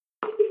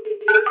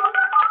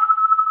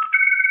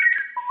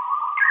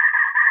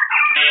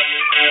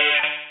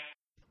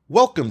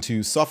Welcome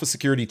to Sophos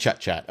Security Chet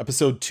Chat,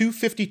 episode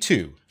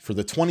 252 for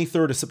the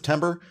 23rd of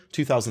September,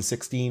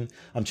 2016.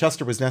 I'm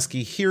Chester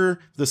Wisniewski here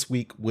this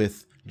week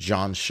with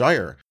John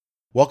Shire.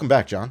 Welcome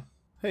back, John.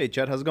 Hey,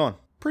 Chet, how's it going?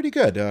 Pretty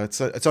good.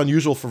 It's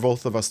unusual for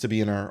both of us to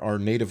be in our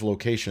native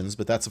locations,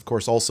 but that's, of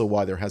course, also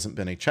why there hasn't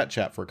been a Chet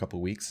Chat for a couple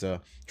of weeks.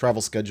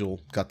 Travel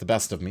schedule got the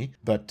best of me,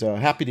 but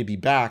happy to be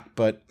back.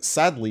 But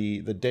sadly,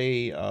 the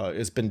day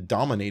has been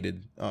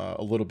dominated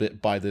a little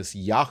bit by this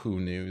Yahoo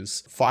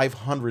news.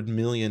 500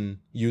 million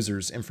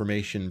users'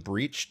 information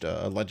breached,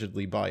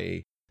 allegedly by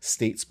a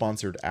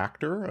state-sponsored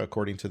actor,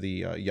 according to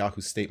the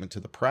Yahoo statement to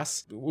the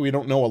press. We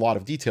don't know a lot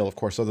of detail, of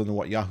course, other than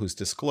what Yahoo's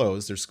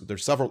disclosed.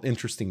 There's several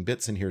interesting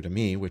bits in here to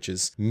me, which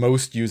is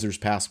most users'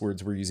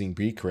 passwords were using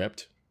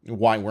bcrypt.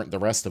 Why weren't the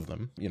rest of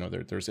them? You know,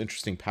 there's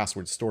interesting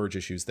password storage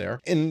issues there.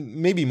 And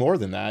maybe more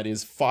than that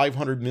is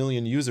 500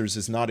 million users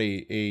is not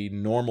a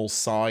normal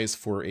size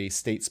for a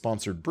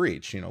state-sponsored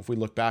breach. You know, if we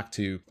look back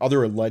to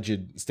other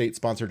alleged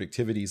state-sponsored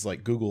activities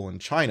like Google in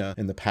China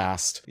in the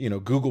past, you know,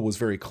 Google was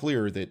very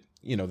clear that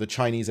the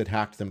Chinese had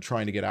hacked them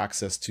trying to get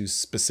access to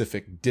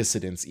specific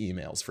dissidents'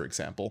 emails, for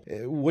example.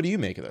 What do you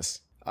make of this?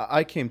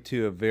 I came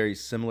to a very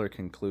similar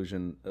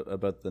conclusion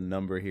about the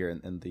number here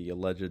and the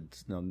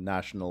alleged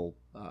national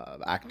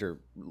actor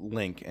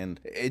link. And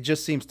it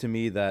just seems to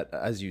me that,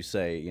 as you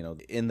say,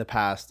 in the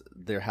past,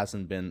 there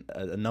hasn't been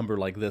a number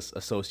like this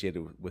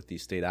associated with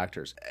these state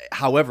actors.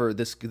 However,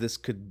 this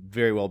could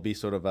very well be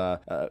sort of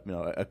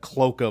a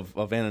cloak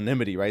of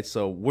anonymity, right?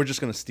 So we're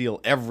just going to steal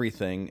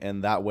everything,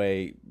 and that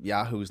way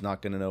Yahoo's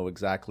not going to know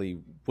exactly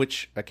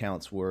which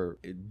accounts we're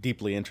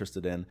deeply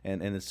interested in,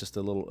 and it's just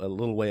a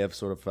little way of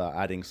sort of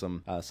adding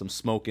some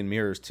smoke and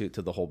mirrors to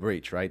the whole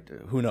breach, right?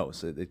 Who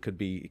knows? It could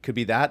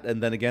be that,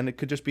 and then again, it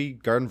could just be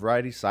garden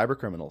variety cyber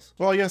criminals.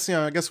 Well, yes,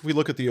 I guess if we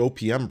look at the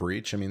OPM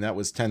breach, I mean, that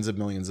was tens of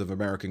millions of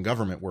American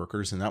government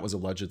workers, and that was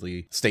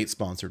allegedly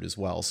state-sponsored as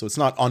well. So it's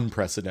not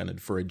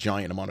unprecedented for a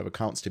giant amount of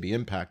accounts to be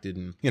impacted.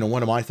 And,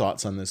 one of my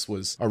thoughts on this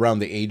was around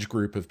the age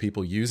group of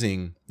people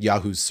using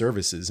Yahoo's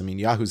services. I mean,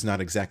 Yahoo's not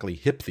exactly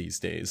hip these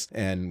days,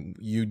 and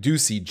you do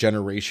see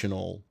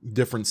generational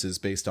differences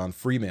based on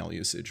free mail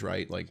usage,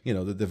 right? Like,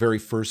 the very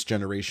first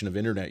generation of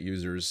internet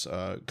users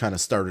kind of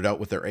started out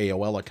with their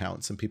AOL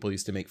accounts, and people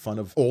used to make fun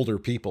of older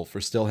people for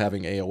still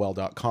having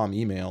AOL.com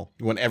email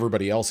when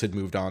everybody else had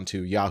moved on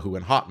to Yahoo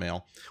and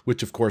Hotmail,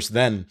 which of course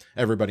then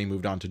everybody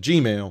moved on to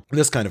Gmail,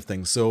 this kind of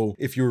thing. So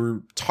if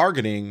you're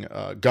targeting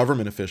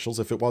government officials,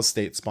 if it was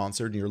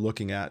state-sponsored and you're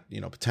looking at,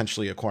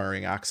 potentially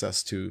acquiring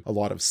access to a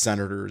lot of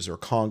senators or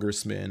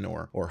congressmen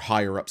or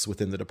higher-ups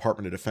within the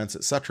Department of Defense,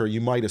 etc.,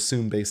 you might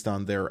assume based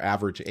on their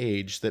average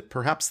age that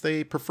perhaps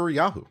they prefer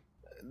Yahoo.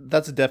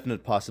 That's a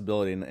definite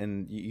possibility,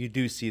 and you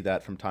do see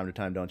that from time to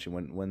time, don't you?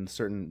 When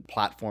certain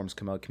platforms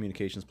come out,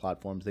 communications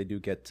platforms, they do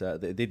get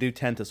they do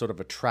tend to sort of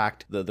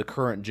attract the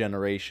current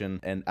generation,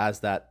 and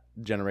as that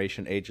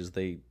generation ages,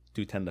 they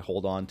do tend to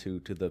hold on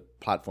to the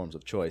platforms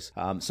of choice.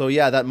 So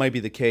yeah, that might be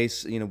the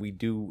case. We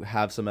do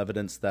have some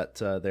evidence that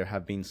there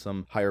have been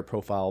some higher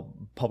profile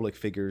public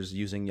figures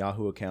using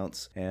Yahoo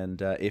accounts. And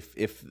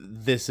if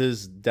this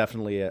is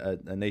definitely a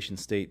nation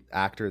state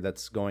actor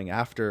that's going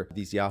after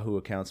these Yahoo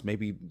accounts,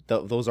 maybe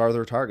those are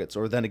their targets.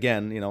 Or then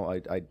again,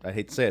 I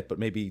hate to say it, but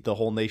maybe the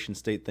whole nation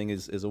state thing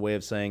is a way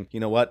of saying, you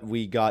know what,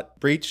 we got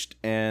breached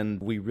and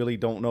we really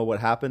don't know what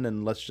happened,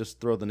 and let's just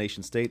throw the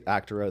nation state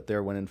actor out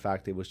there, when in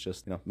fact it was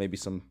just, maybe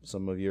some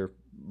of your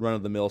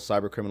run-of-the-mill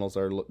cyber criminals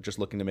are just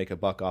looking to make a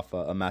buck off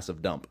a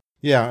massive dump.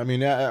 Yeah, I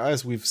mean,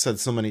 as we've said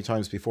so many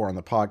times before on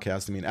the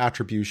podcast, I mean,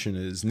 attribution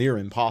is near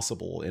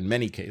impossible in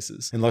many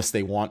cases, unless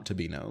they want to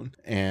be known.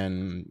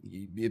 And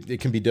it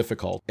can be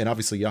difficult. And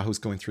obviously, Yahoo's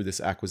going through this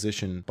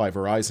acquisition by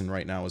Verizon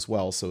right now as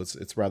well, so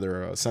it's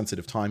rather a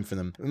sensitive time for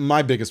them.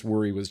 My biggest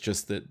worry was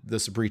just that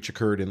this breach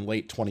occurred in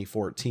late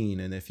 2014,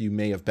 and if you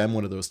may have been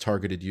one of those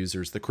targeted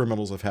users, the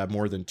criminals have had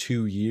more than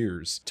 2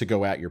 years to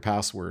go at your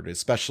password,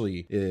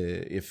 especially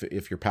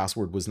if your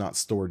password was not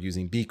stored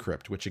using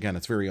bcrypt, which again,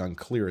 it's very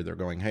unclear. They're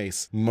going, hey,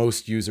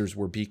 most users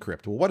were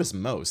bcrypt. Well, what is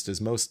most? Is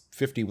most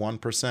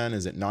 51%?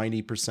 Is it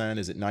 90%?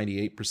 Is it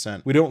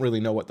 98%? We don't really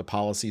know what the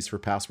policies for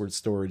password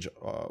storage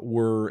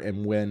were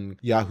and when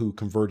Yahoo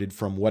converted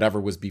from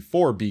whatever was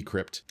before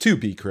bcrypt to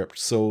bcrypt.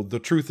 So the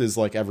truth is,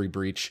 like every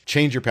breach,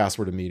 change your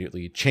password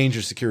immediately, change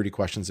your security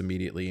questions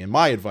immediately. And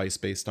my advice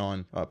based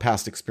on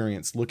past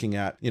experience looking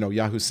at,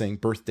 Yahoo saying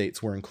birth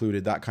dates were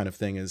included, that kind of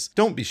thing, is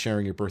don't be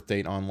sharing your birth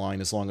date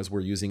online as long as we're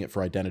using it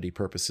for identity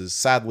purposes.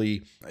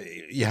 Sadly,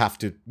 you have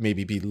to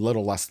maybe be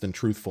little less than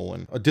truthful,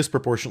 and a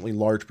disproportionately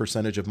large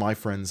percentage of my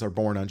friends are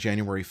born on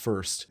January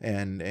 1st,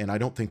 and I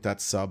don't think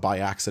that's by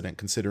accident,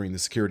 considering the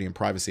security and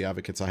privacy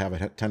advocates I have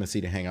a tendency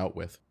to hang out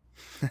with.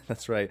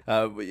 That's right.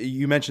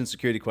 You mentioned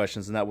security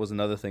questions, and that was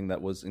another thing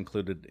that was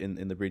included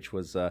in the breach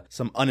was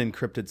some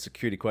unencrypted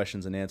security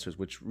questions and answers,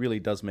 which really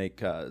does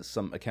make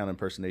some account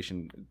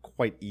impersonation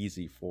quite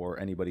easy for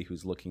anybody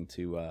who's looking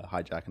to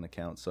hijack an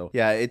account. So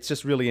yeah, it's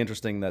just really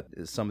interesting that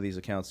some of these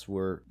accounts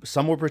were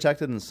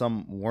protected and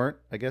some weren't,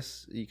 I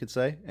guess you could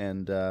say.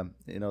 And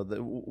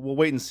we'll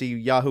wait and see.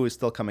 Yahoo is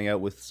still coming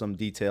out with some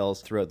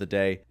details throughout the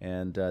day,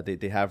 and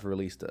they have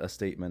released a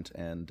statement.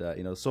 And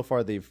so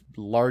far they've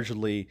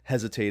largely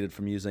hesitated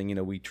from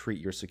using, we treat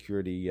your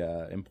security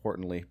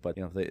importantly, but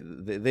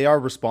they are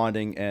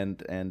responding,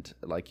 and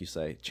like you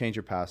say, change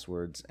your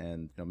passwords,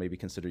 and maybe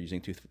consider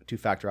using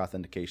two-factor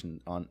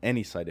authentication on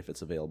any site if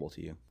it's available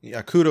to you.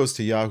 Yeah, kudos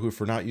to Yahoo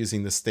for not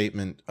using this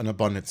statement, an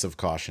abundance of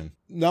caution.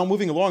 Now,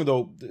 moving along,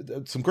 though,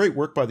 some great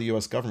work by the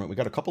U.S. government. We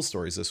got a couple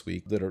stories this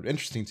week that are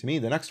interesting to me.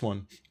 The next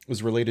one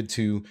was related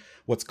to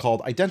what's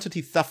called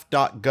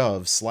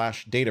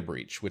identitytheft.gov/data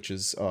breach, which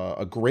is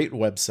a great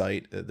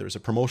website. There's a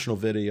promotional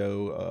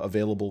video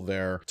available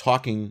there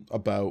talking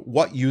about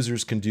what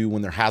users can do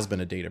when there has been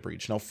a data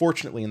breach. Now,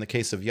 fortunately, in the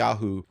case of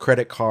Yahoo,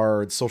 credit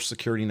cards, social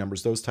security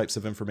numbers, those types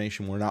of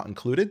information were not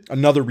included.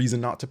 Another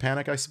reason not to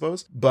panic, I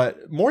suppose.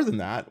 But more than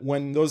that,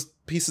 when those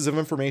pieces of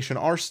information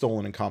are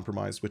stolen and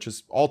compromised, which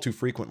is all too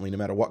frequently, no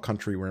matter what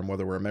country we're in,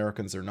 whether we're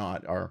Americans or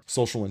not, our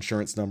social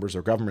insurance numbers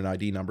or government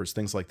ID numbers,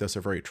 things like this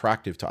are very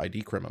attractive to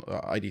ID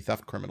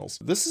theft criminals.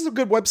 This is a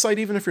good website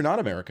even if you're not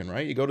American,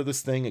 right? You go to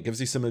this thing, it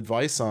gives you some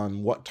advice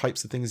on what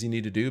types of things you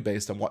need to do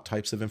based on what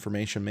types of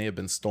information may have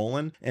been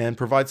stolen, and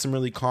provides some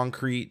really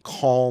concrete,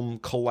 calm,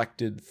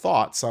 collected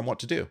thoughts on what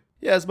to do.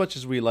 Yeah, as much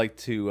as we like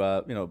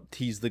to,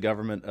 tease the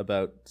government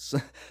about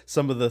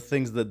some of the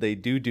things that they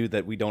do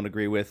that we don't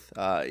agree with,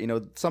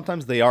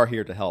 sometimes they are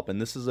here to help.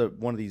 And this is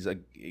one of these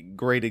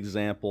great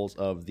examples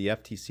of the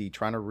FTC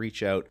trying to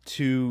reach out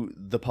to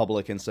the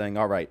public and saying,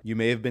 all right, you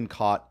may have been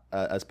caught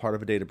as part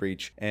of a data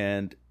breach,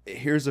 and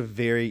here's a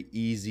very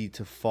easy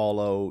to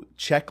follow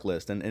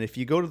checklist. And if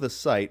you go to the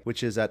site,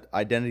 which is at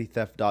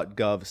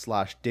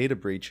identitytheft.gov/data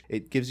breach,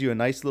 it gives you a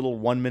nice little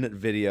 1-minute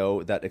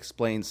video that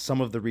explains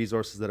some of the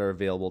resources that are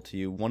available to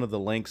you. One of the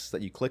links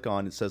that you click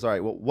on, it says, all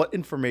right, well, what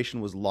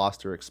information was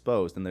lost or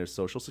exposed? And there's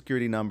social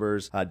security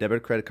numbers,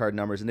 debit credit card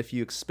numbers. And if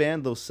you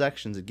expand those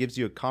sections, it gives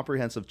you a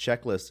comprehensive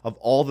checklist of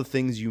all the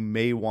things you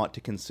may want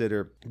to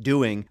consider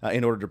doing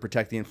in order to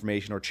protect the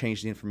information or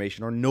change the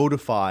information or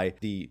notify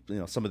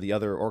some of the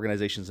other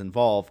organizations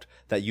involved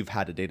that you've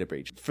had a data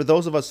breach. For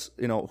those of us,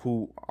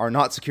 who are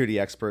not security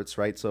experts,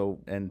 right?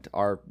 And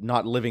are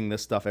not living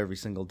this stuff every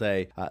single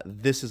day,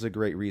 this is a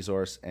great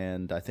resource,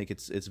 and I think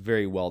it's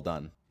very well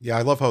done. Yeah,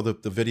 I love how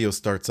the video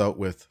starts out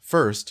with,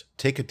 first,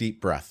 take a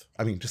deep breath.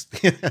 I mean, just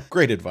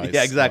great advice.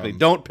 Yeah, exactly.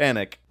 Don't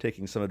panic.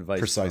 Taking some advice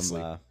precisely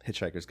from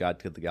Hitchhiker's Guide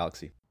to the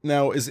Galaxy.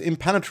 Now, as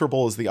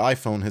impenetrable as the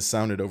iPhone has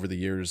sounded over the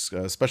years,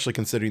 especially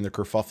considering the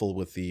kerfuffle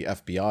with the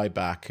FBI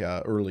back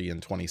early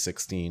in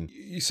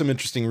 2016, some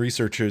interesting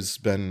research has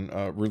been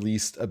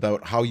released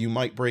about how you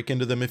might break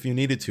into them if you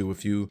needed to,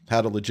 if you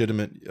had a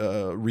legitimate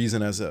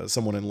reason as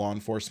someone in law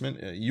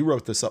enforcement. You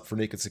wrote this up for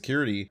Naked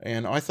Security,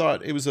 and I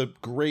thought it was a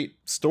great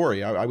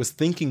story. I was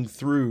thinking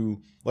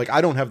through,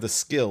 I don't have the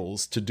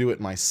skills to do it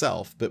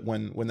myself, but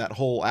when that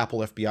whole Apple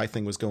FBI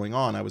thing was going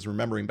on, I was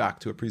remembering back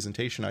to a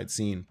presentation I'd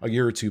seen a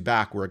year or two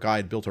back where a guy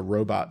had built a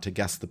robot to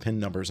guess the PIN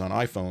numbers on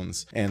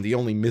iPhones, and the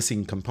only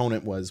missing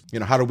component was,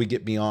 how do we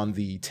get beyond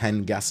the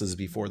 10 guesses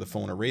before the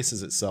phone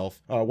erases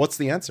itself? What's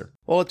the answer?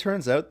 Well, it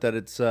turns out that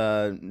it's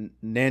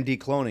NAND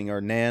cloning,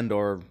 or NAND,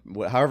 or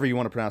however you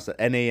want to pronounce it.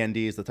 NAND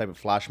is the type of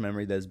flash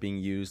memory that is being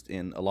used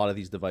in a lot of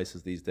these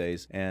devices these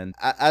days. And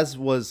as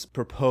was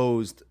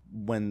proposed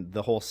when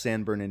the whole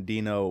San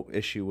Bernardino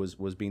issue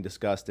was being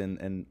discussed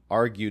and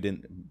argued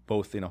in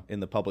both, in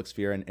the public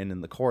sphere and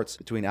in the courts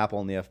between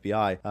Apple and the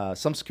FBI,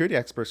 some security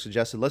experts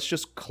suggested, let's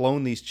just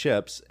clone these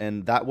chips,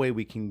 and that way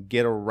we can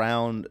get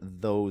around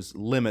those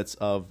limits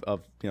of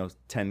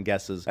 10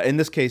 guesses. In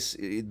this case,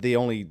 they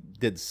only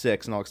did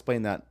 6, and I'll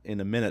explain that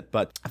in a minute.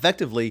 But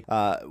effectively,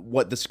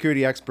 what the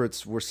security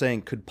experts were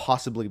saying could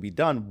possibly be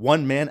done,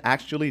 one man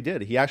actually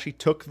did. He actually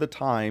took the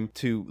time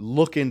to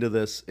look into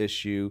this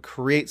issue,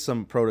 create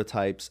some prototypes,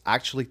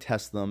 actually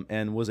test them,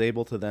 and was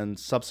able to then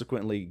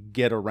subsequently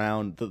get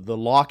around the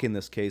lock, in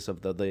this case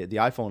of the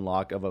iPhone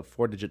lock of a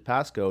 4-digit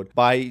passcode,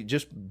 by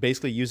just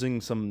basically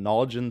using some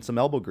knowledge and some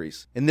elbow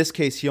grease. In this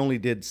case, he only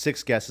did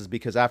 6 guesses,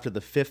 because after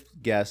the 5th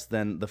guess,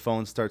 then the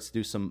phone starts to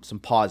do some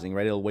pausing,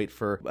 right? It'll wait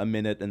for a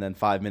minute, and then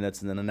 5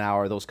 minutes, and then an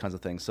hour, those kinds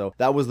of things. So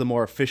that was the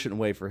more efficient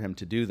way for him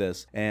to do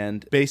this.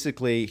 And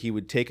basically, he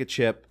would take a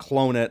chip,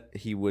 clone it,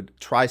 he would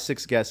try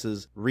 6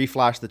 guesses,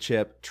 reflash the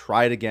chip,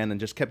 try it again, and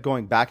just kept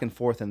going back and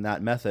forth in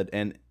that method.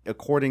 And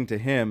according to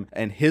him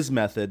and his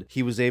method,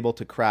 he was able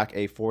to crack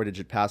a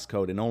 4-digit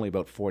passcode in only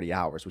about 40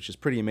 hours, which is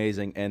pretty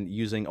amazing, and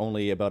using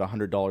only about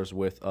 $100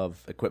 worth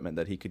of equipment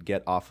that he could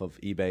get off of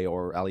eBay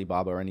or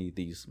Alibaba or any of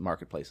these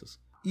marketplaces.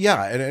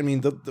 Yeah, and I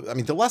mean,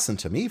 the lesson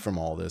to me from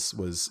all this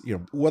was,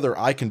 whether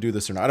I can do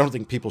this or not, I don't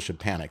think people should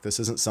panic. This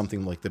isn't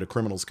something like that a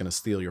criminal's going to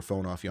steal your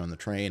phone off you on the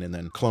train and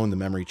then clone the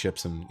memory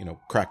chips and,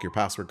 crack your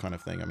password kind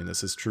of thing. I mean,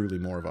 this is truly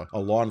more of a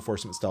law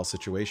enforcement style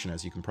situation,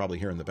 as you can probably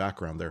hear in the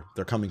background.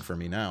 They're coming for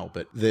me now,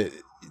 but the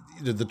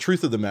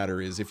truth of the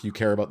matter is, if you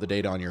care about the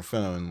data on your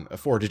phone, a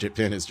 4-digit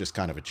PIN is just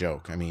kind of a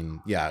joke. I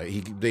mean, yeah,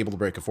 he's able to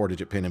break a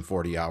 4-digit PIN in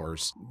 40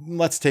 hours.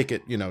 Let's take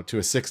it, to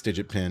a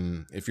 6-digit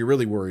PIN. If you're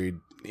really worried,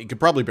 you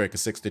could probably break a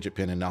 6-digit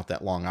PIN in not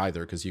that long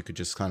either, because you could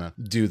just kind of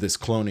do this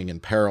cloning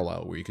in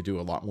parallel, where you could do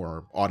a lot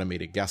more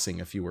automated guessing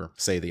if you were,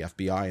 say, the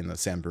FBI in the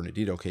San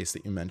Bernardino case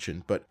that you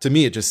mentioned. But to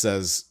me, it just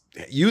says,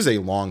 use a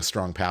long,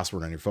 strong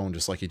password on your phone,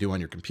 just like you do on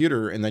your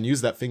computer, and then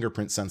use that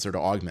fingerprint sensor to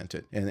augment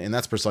it. And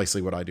that's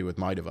precisely what I do with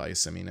my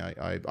device. I mean,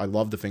 I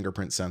love the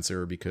fingerprint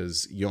sensor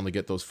because you only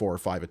get those 4 or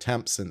 5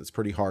 attempts, and it's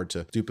pretty hard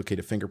to duplicate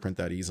a fingerprint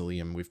that easily.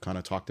 And we've kind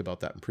of talked about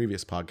that in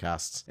previous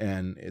podcasts.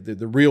 And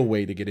the real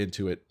way to get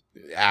into it,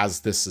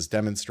 as this is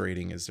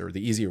demonstrating, or the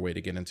easier way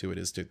to get into it,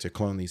 is to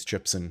clone these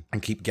chips and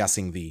keep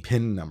guessing the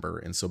PIN number.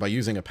 And so by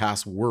using a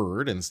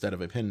password instead of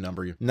a PIN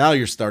number, now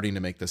you're starting to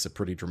make this a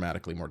pretty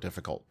dramatically more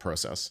difficult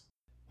process.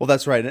 Well,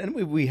 that's right. And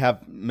we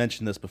have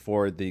mentioned this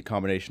before, the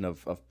combination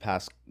of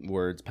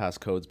passwords,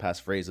 passcodes,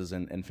 passphrases,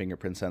 and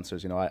fingerprint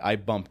sensors. I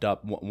bumped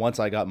up, once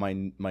I got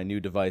my new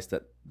device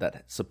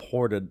that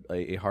supported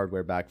a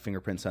hardware-backed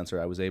fingerprint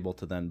sensor, I was able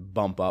to then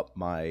bump up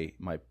my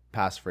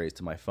passphrase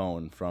to my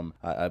phone from,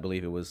 I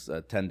believe it was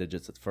 10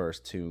 digits at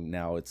first, to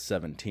now it's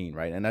 17,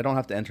 right? And I don't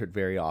have to enter it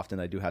very often.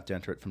 I do have to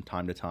enter it from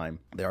time to time.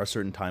 There are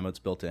certain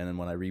timeouts built in, and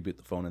when I reboot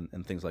the phone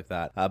and things like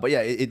that. But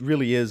yeah, it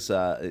really is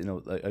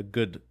a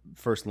good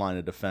first line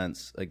of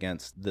defense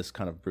against this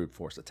kind of brute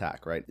force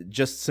attack, right?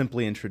 Just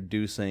simply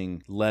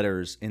introducing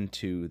letters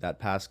into that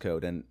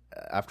passcode. And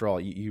after all,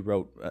 you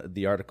wrote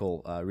the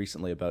article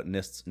recently about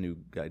NIST's new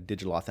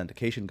digital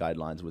authentication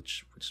guidelines,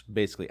 which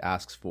basically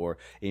asks for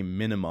a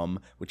minimum,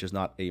 which is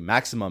not a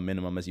maximum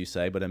minimum, as you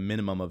say, but a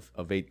minimum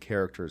of 8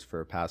 characters for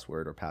a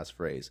password or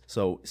passphrase.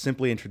 So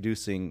simply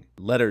introducing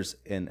letters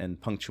and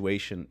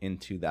punctuation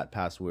into that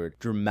password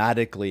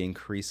dramatically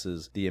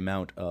increases the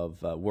amount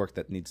of work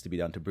that needs to be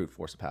done to brute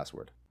force a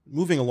password.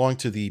 Moving along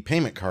to the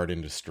payment card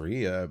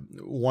industry,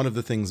 one of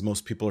the things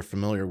most people are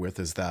familiar with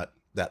is that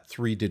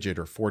 3-digit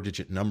or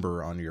 4-digit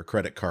number on your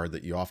credit card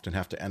that you often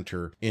have to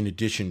enter in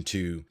addition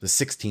to the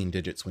 16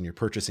 digits when you're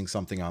purchasing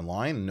something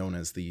online, known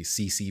as the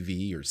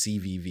CCV or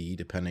CVV,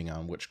 depending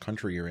on which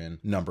country you're in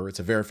number.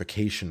 It's a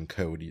verification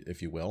code,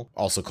 if you will,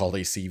 also called a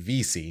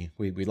CVC.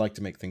 We like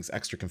to make things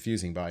extra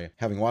confusing by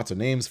having lots of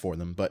names for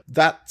them, but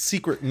that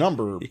secret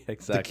number, yeah,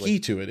 exactly. The key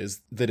to it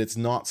is that it's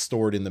not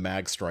stored in the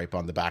mag stripe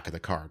on the back of the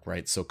card,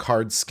 right? So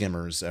card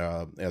skimmers,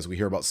 as we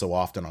hear about so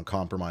often on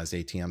compromised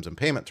ATMs and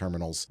payment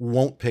terminals,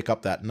 won't pick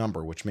up that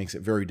number, which makes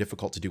it very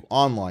difficult to do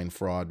online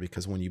fraud,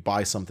 because when you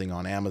buy something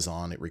on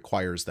Amazon, it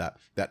requires that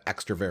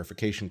extra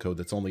verification code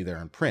that's only there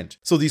in print.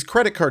 So these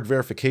credit card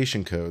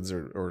verification codes,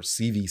 or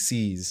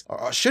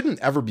CVCs, shouldn't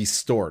ever be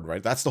stored,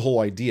 right? That's the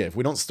whole idea. If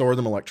we don't store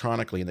them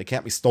electronically, and they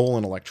can't be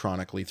stolen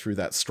electronically through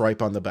that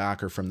stripe on the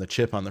back or from the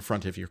chip on the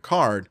front of your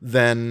card,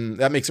 then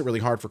that makes it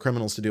really hard for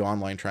criminals to do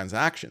online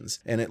transactions.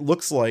 And it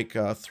looks like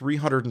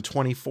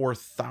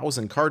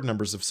 324,000 card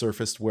numbers have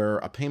surfaced where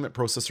a payment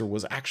processor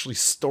was actually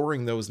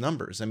storing those numbers.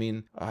 I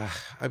mean,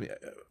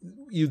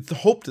 you'd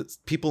hope that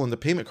people in the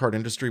payment card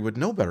industry would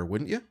know better,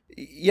 wouldn't you?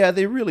 Yeah,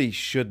 they really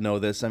should know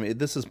this. I mean,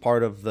 this is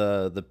part of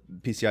the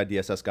PCI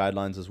DSS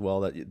guidelines as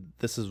well, that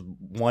this is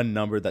one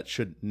number that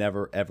should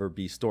never, ever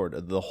be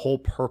stored. The whole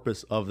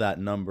purpose of that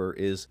number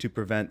is to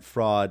prevent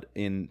fraud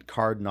in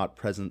card not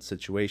present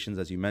situations,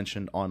 as you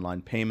mentioned,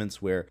 online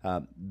payments, where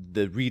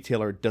the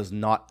retailer does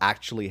not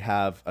actually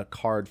have a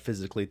card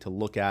physically to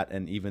look at,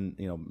 and even,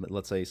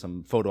 let's say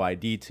some photo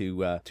ID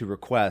to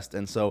request.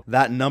 And so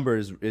that number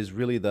is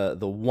really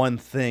the one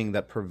thing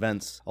that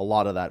prevents a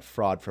lot of that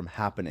fraud from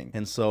happening.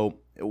 And so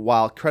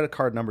while credit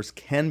card numbers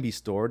can be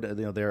stored,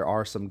 there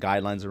are some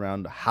guidelines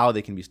around how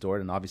they can be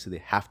stored, and obviously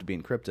they have to be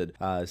encrypted.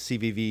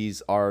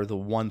 CVVs are the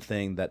one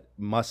thing that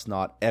must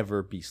not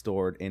ever be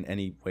stored in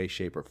any way,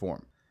 shape, or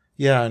form.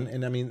 Yeah,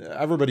 and I mean,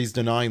 everybody's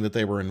denying that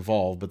they were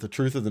involved, but the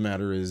truth of the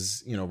matter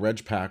is,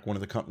 RegPack, one of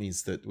the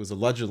companies that was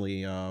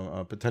allegedly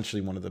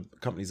potentially one of the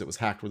companies that was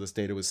hacked where this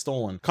data was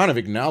stolen, kind of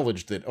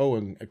acknowledged that,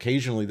 and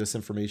occasionally this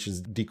information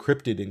is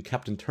decrypted and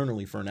kept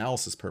internally for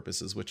analysis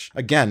purposes, which,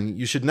 again,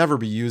 you should never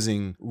be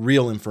using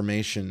real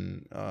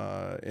information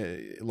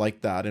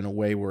like that in a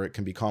way where it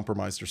can be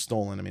compromised or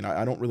stolen. I mean,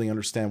 I don't really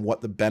understand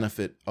what the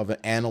benefit of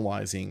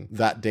analyzing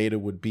that data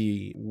would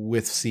be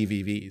with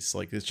CVVs.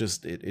 Like, it's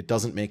just, it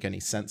doesn't make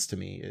any sense to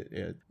me.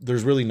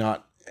 There's really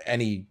not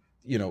any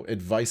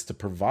advice to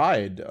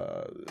provide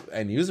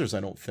end users, I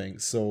don't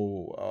think.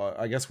 So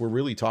I guess we're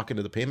really talking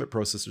to the payment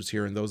processors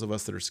here, and those of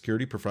us that are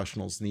security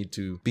professionals need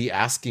to be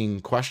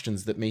asking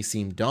questions that may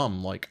seem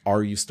dumb, like,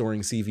 are you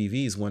storing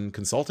CVVs when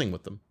consulting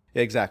with them?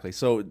 Exactly.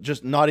 So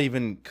just not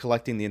even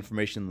collecting the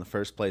information in the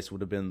first place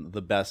would have been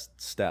the best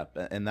step.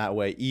 And that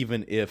way,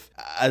 even if,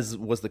 as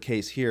was the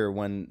case here,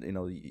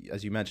 when,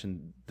 as you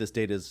mentioned, this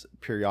data is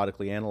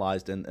periodically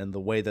analyzed, and the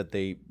way that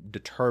they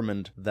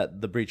determined that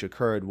the breach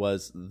occurred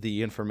was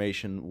the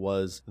information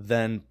was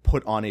then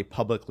put on a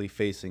publicly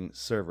facing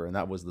server. And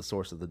that was the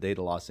source of the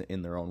data loss,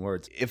 in their own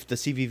words. If the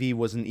CVV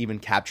wasn't even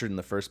captured in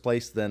the first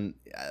place, then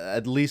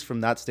at least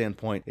from that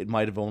standpoint, it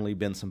might have only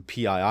been some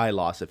PII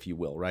loss, if you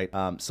will, right?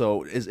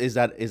 So is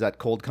that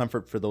cold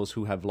comfort for those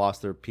who have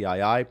lost their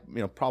PII?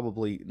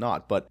 Probably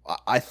not. But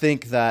I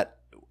think that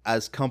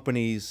as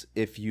companies,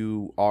 if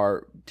you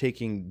are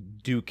taking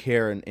due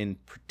care in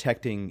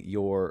protecting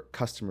your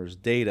customers'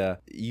 data,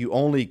 you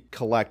only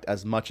collect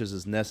as much as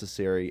is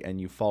necessary, and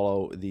you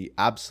follow the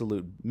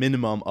absolute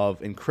minimum of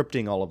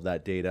encrypting all of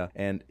that data,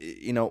 and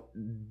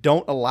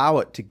don't allow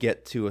it to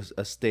get to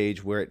a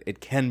stage where it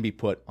can be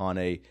put on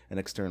an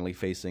externally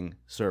facing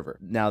server.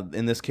 Now,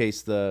 in this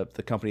case, the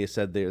company has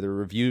said they're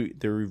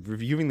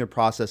reviewing their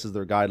processes,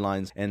 their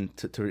guidelines, and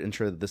to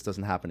ensure that this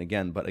doesn't happen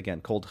again. But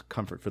again, cold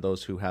comfort for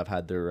those who have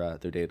had their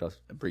data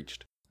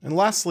breached. And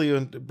lastly,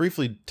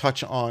 briefly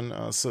touch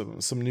on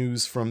some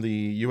news from the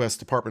U.S.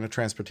 Department of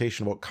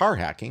Transportation about car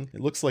hacking.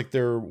 It looks like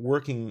they're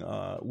working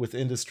with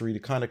industry to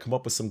kind of come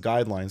up with some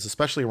guidelines,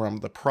 especially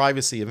around the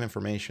privacy of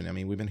information. I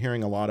mean, we've been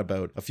hearing a lot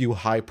about a few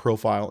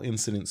high-profile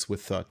incidents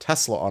with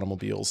Tesla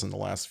automobiles in the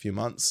last few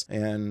months.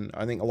 And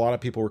I think a lot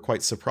of people were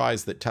quite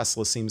surprised that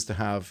Tesla seems to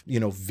have,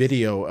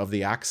 video of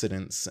the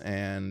accidents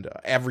and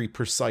every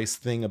precise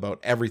thing about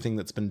everything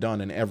that's been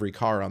done in every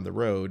car on the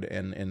road.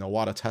 And a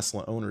lot of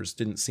Tesla owners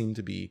didn't seem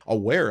to be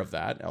aware of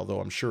that, although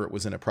I'm sure it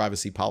was in a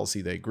privacy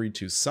policy they agreed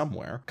to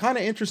somewhere. Kind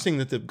of interesting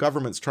that the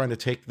government's trying to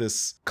take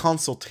this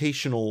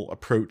consultational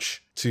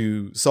approach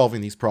to solving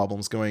these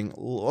problems, going,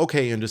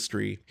 okay,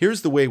 industry,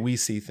 here's the way we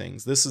see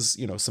things. This is,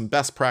 some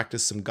best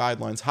practice, some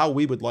guidelines, how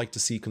we would like to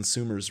see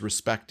consumers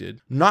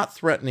respected. Not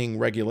threatening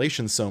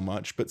regulation so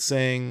much, but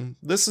saying,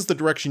 this is the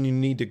direction you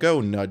need to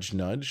go, nudge,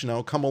 nudge.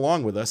 Now come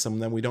along with us,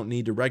 and then we don't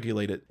need to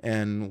regulate it,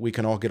 and we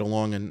can all get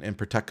along and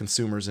protect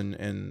consumers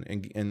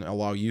and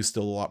allow you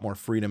still a lot more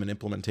freedom and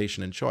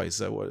implementation and choice.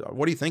 So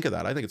what do you think of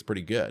that? I think it's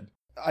pretty good.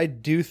 I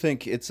do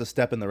think it's a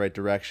step in the right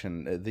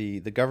direction. The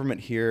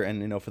government here,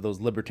 and for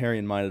those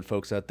libertarian-minded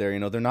folks out there,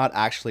 they're not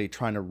actually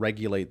trying to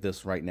regulate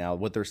this right now.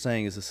 What they're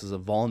saying is this is a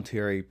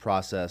voluntary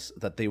process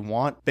that they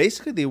want.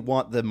 Basically, they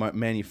want the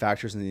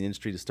manufacturers in the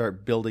industry to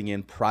start building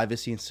in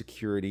privacy and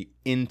security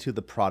into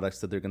the products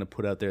that they're going to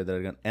put out there that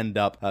are going to end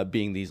up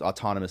being these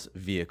autonomous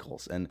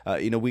vehicles. And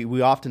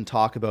we often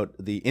talk about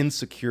the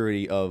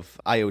insecurity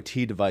of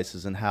IoT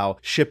devices and how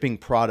shipping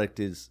product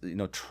is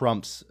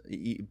trumps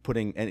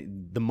putting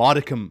the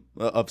modicum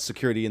of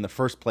security in the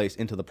first place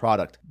into the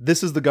product.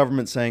 This is the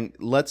government saying,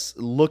 let's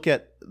look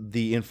at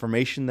the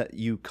information that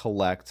you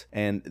collect,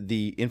 and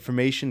the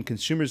information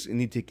consumers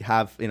need to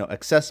have,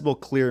 accessible,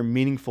 clear,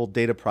 meaningful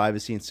data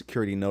privacy and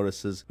security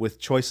notices with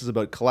choices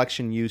about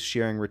collection, use,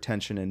 sharing,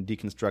 retention, and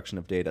deconstruction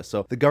of data.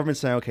 So the government's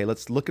saying, okay,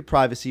 let's look at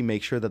privacy,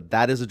 make sure that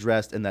that is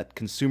addressed, and that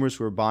consumers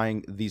who are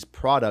buying these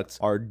products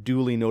are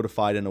duly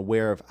notified and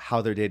aware of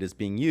how their data is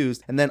being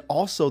used. And then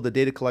also the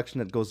data collection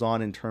that goes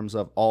on in terms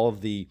of all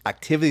of the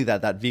activity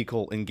that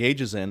vehicle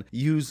engages in,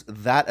 use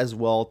that as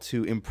well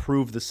to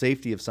improve the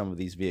safety of some of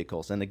these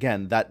vehicles. And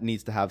again, that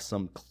needs to have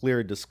some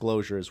clear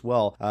disclosure as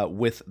well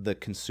with the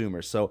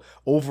consumer. So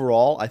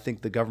overall, I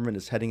think the government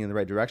is heading in the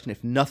right direction.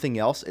 If nothing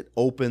else, it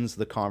opens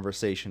the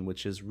conversation,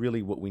 which is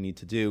really what we need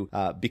to do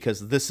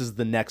because this is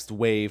the next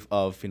wave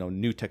of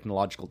new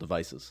technological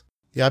devices.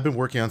 Yeah, I've been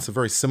working on some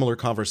very similar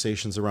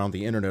conversations around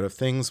the Internet of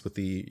Things with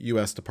the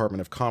U.S.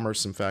 Department of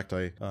Commerce. In fact,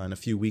 in a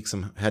few weeks,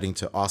 I'm heading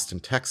to Austin,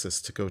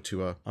 Texas to go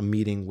to a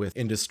meeting with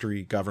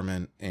industry,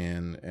 government,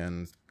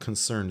 and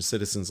concerned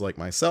citizens like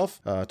myself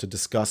to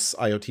discuss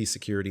IoT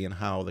security and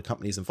how the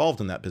companies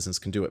involved in that business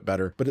can do it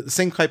better. But at the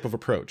same type of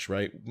approach,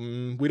 right?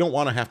 We don't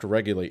want to have to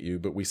regulate you,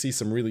 but we see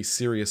some really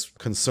serious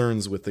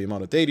concerns with the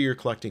amount of data you're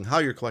collecting, how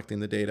you're collecting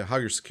the data, how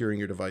you're securing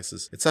your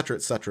devices, et cetera,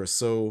 et cetera.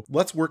 So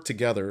let's work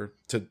together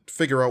to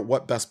figure out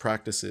what best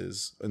practice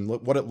is and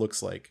what it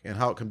looks like and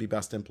how it can be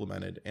best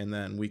implemented. And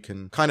then we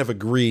can kind of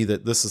agree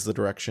that this is the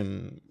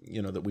direction,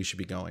 that we should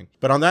be going.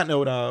 But on that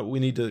note, we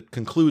need to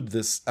conclude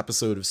this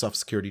episode of Soft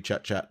Security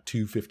Chat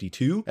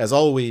 252. As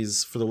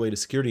always, for the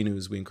latest security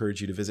news, we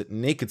encourage you to visit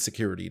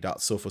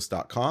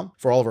nakedsecurity.sophos.com.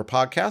 For all of our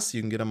podcasts,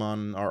 you can get them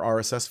on our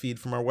RSS feed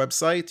from our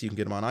website. You can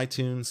get them on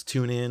iTunes,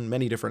 TuneIn,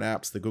 many different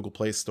apps, the Google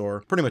Play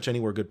Store, pretty much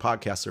anywhere good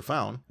podcasts are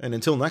found. And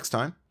until next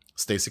time,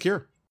 stay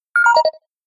secure.